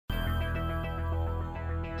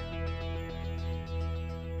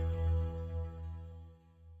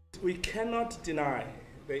we cannot deny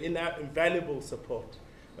the invaluable support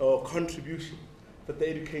or contribution that the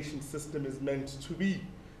education system is meant to be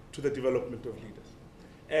to the development of leaders.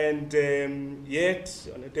 And yet,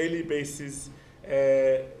 on a daily basis,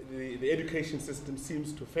 the education system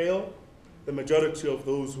seems to fail the majority of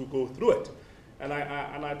those who go through it. And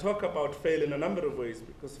I talk about fail in a number of ways,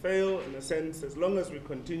 because fail, in a sense, as long as we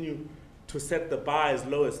continue to set the bar as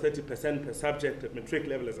low as 30% per subject at matric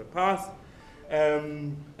level as a pass,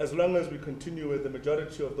 as long as we continue with the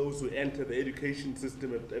majority of those who enter the education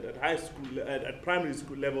system at high school, at primary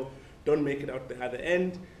school level, don't make it out the other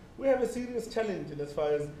end, we have a serious challenge in as far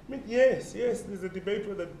as, I mean, yes, there's a debate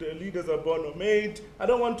whether the leaders are born or made. I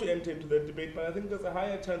don't want to enter into that debate, but I think there's a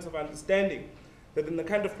higher chance of understanding that in the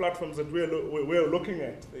kind of platforms that we're looking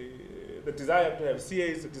at, the desire to have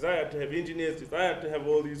CAs, the desire to have engineers, desire to have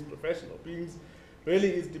all these professional beings,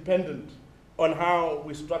 really is dependent on how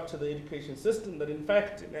we structure the education system, that in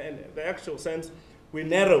fact, in the actual sense, we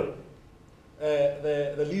narrow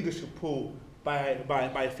the leadership pool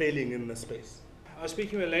by failing in the space. I was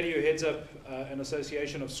speaking with a lady who heads up an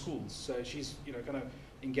association of schools. So she's, kind of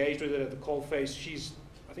engaged with it at the coalface.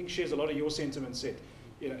 I think shares a lot of your sentiments, Seth.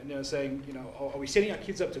 Saying, are we setting our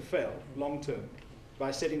kids up to fail long term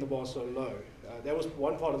by setting the bar so low? That was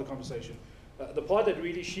one part of the conversation. The part that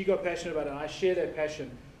really she got passionate about, and I share that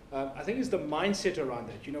passion, I think is the mindset around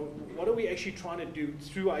that. What are we actually trying to do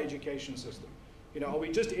through our education system? Are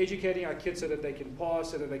we just educating our kids so that they can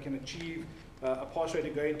pass, so that they can achieve a pass rate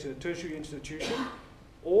to go into a tertiary institution,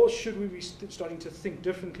 or should we be starting to think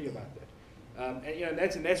differently about that?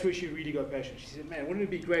 And that's where she really got passionate. She said, "Man, wouldn't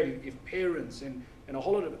it be great if parents and a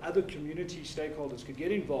whole lot of other community stakeholders could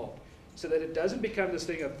get involved, so that it doesn't become this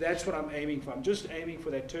thing of that's what I'm aiming for. I'm just aiming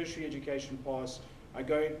for that tertiary education pass. I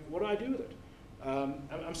go, what do I do with it?"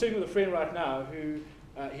 I'm sitting with a friend right now who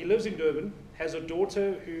he lives in Durban, has a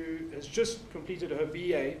daughter who has just completed her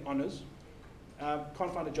BA honours,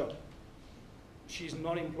 can't find a job. She's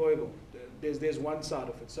not employable. There's one side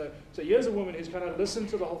of it. So here's a woman who's kind of listened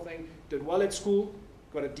to the whole thing, did well at school,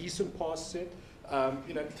 got a decent pass set,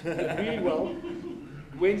 did really well,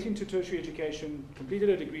 went into tertiary education, completed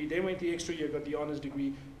a degree, then went the extra year, got the honours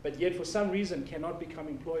degree, but yet for some reason cannot become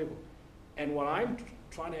employable. And what I'm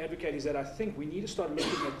trying to advocate is that I think we need to start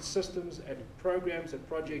looking at systems, at programs, at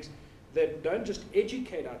projects that don't just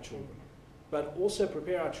educate our children, but also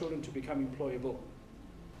prepare our children to become employable.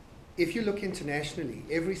 If you look internationally,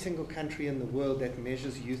 every single country in the world that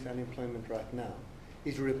measures youth unemployment right now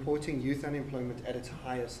is reporting youth unemployment at its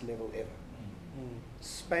highest level ever.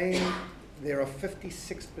 Spain, there are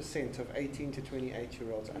 56% of 18 to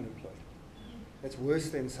 28-year-olds unemployed. That's worse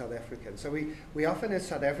than South Africa. So we often, as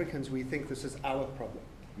South Africans, we think this is our problem.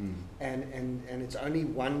 And it's only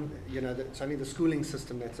one, it's only the schooling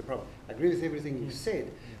system that's the problem. I agree with everything you've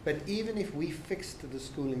said, but even if we fixed the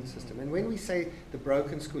schooling system, and when we say the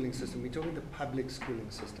broken schooling system, we're talking the public schooling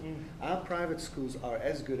system. Our private schools are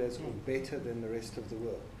as good as or better than the rest of the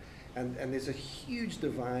world. And there's a huge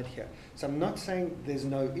divide here. So I'm not saying there's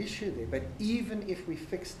no issue there, but even if we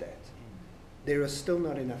fix that, there are still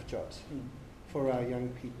not enough jobs for our young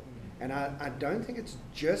people. And I don't think it's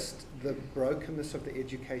just the brokenness of the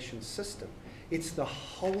education system. It's the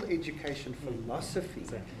whole education philosophy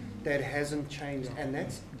that hasn't changed, and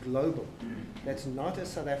that's global. That's not a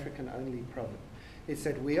South African only problem. It's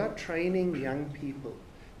that we are training young people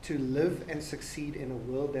to live and succeed in a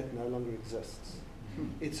world that no longer exists.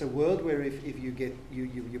 It's a world where if you get,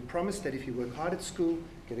 you promise that if you work hard at school,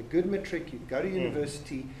 get a good matric, you go to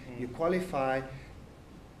university, you qualify,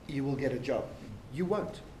 you will get a job. You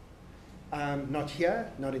won't. Not here,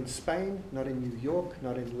 not in Spain, not in New York,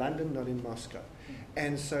 not in London, not in Moscow.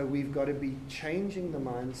 And so we've got to be changing the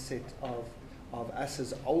mindset of us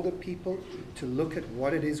as older people to look at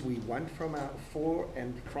what it is we want from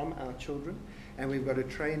our children. And we've got to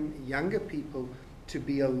train younger people to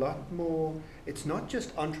be a lot more, it's not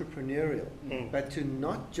just entrepreneurial, but to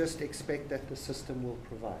not just expect that the system will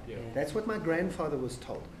provide. That's what my grandfather was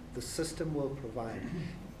told. The system will provide.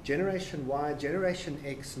 Generation Y, Generation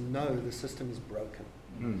X know the system is broken.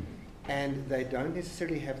 And they don't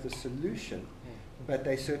necessarily have the solution, but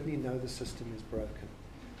they certainly know the system is broken.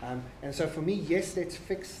 And so for me, yes, let's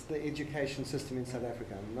fix the education system in South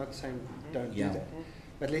Africa. I'm not saying don't do that.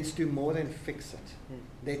 But let's do more than fix it.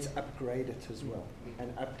 Let's upgrade it as well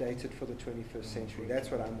and update it for the 21st century.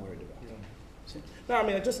 That's what I'm worried about. No, I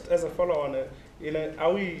mean, just as a follow-on,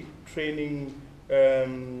 are we training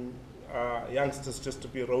youngsters just to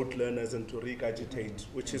be rote learners and to regurgitate,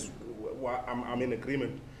 which is why I'm in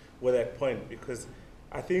agreement with that point, because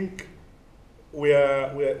I think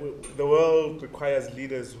the world requires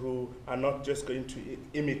leaders who are not just going to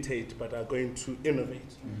imitate, but are going to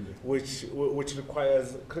innovate, which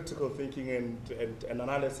requires critical thinking and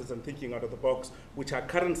analysis and thinking out of the box, which our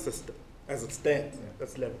current system, as it stands,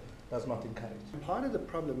 this level, does not encourage. Part of the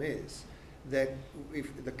problem is that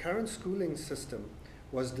if the current schooling system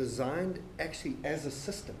was designed actually as a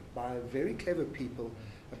system by very clever people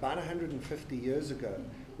about 150 years ago,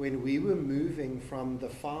 when we were moving from the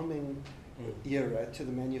farming era to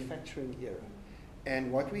the manufacturing era.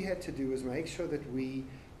 And what we had to do was make sure that we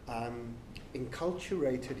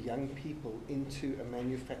enculturated young people into a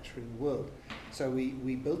manufacturing world. So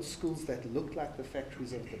we built schools that looked like the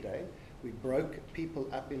factories of the day. We broke people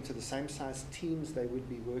up into the same size teams they would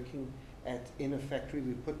be working at in a factory.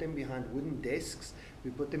 We put them behind wooden desks.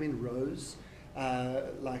 We put them in rows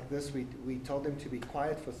like this. We told them to be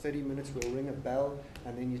quiet for 30 minutes. We'll ring a bell,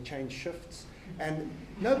 and then you change shifts. And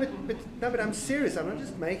but I'm serious. I'm not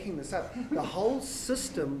just making this up. The whole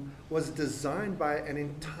system was designed by an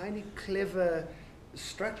entirely clever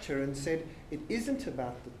structure and said it isn't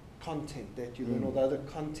about the content that you learn, although the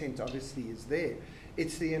content obviously is there.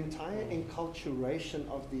 It's the entire enculturation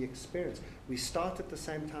of the experience. We start at the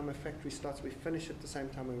same time a factory starts, we finish at the same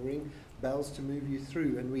time, we ring bells to move you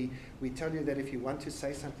through, and we tell you that if you want to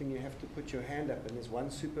say something, you have to put your hand up, and there's one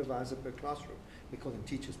supervisor per classroom. We call them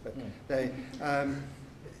teachers, but they...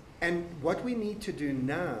 and what we need to do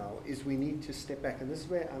now is we need to step back, and this is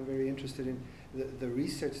where I'm very interested in the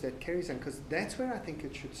research that Ceri's done, because that's where I think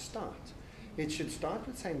it should start. It should start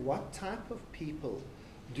with saying, what type of people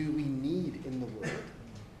do we need in the world?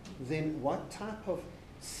 Then what type of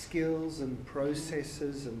skills and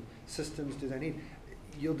processes and systems do they need?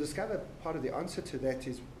 You'll discover part of the answer to that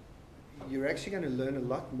is you're actually going to learn a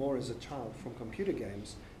lot more as a child from computer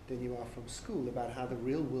games than you are from school about how the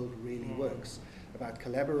real world really works, about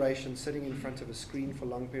collaboration, sitting in front of a screen for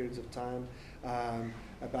long periods of time,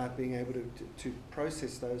 about being able to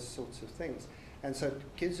process those sorts of things. And so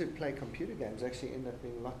kids who play computer games actually end up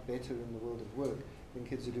being a lot better in the world of work than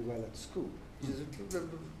kids who do well at school, which is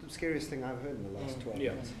the scariest thing I've heard in the last 12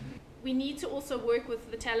 months. We need to also work with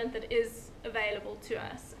the talent that is available to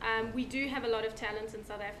us. We do have a lot of talent in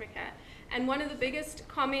South Africa, and one of the biggest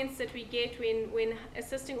comments that we get when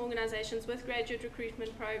assisting organizations with graduate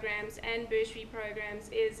recruitment programs and bursary programs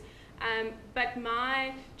is, but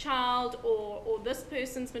my child or this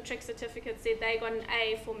person's matric certificate said they got an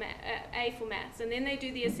A for maths, and then they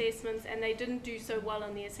do the assessments and they didn't do so well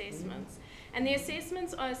on the assessments. And the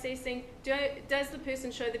assessments are assessing, does the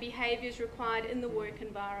person show the behaviors required in the work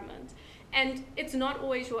environment? And it's not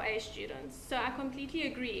always your A students. So I completely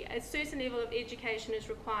agree. A certain level of education is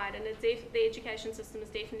required, and the education system is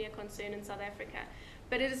definitely a concern in South Africa.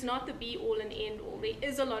 But it is not the be-all and end-all. There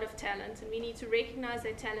is a lot of talent, and we need to recognize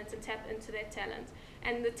that talent and tap into that talent.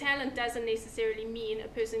 And the talent doesn't necessarily mean a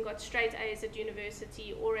person got straight A's at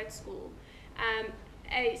university or at school.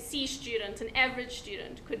 A C student, an average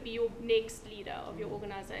student, could be your next leader of your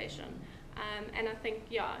organization. And I think,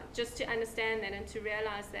 just to understand that and to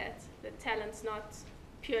realize that the talent's not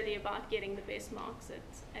purely about getting the best marks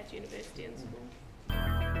at university and school.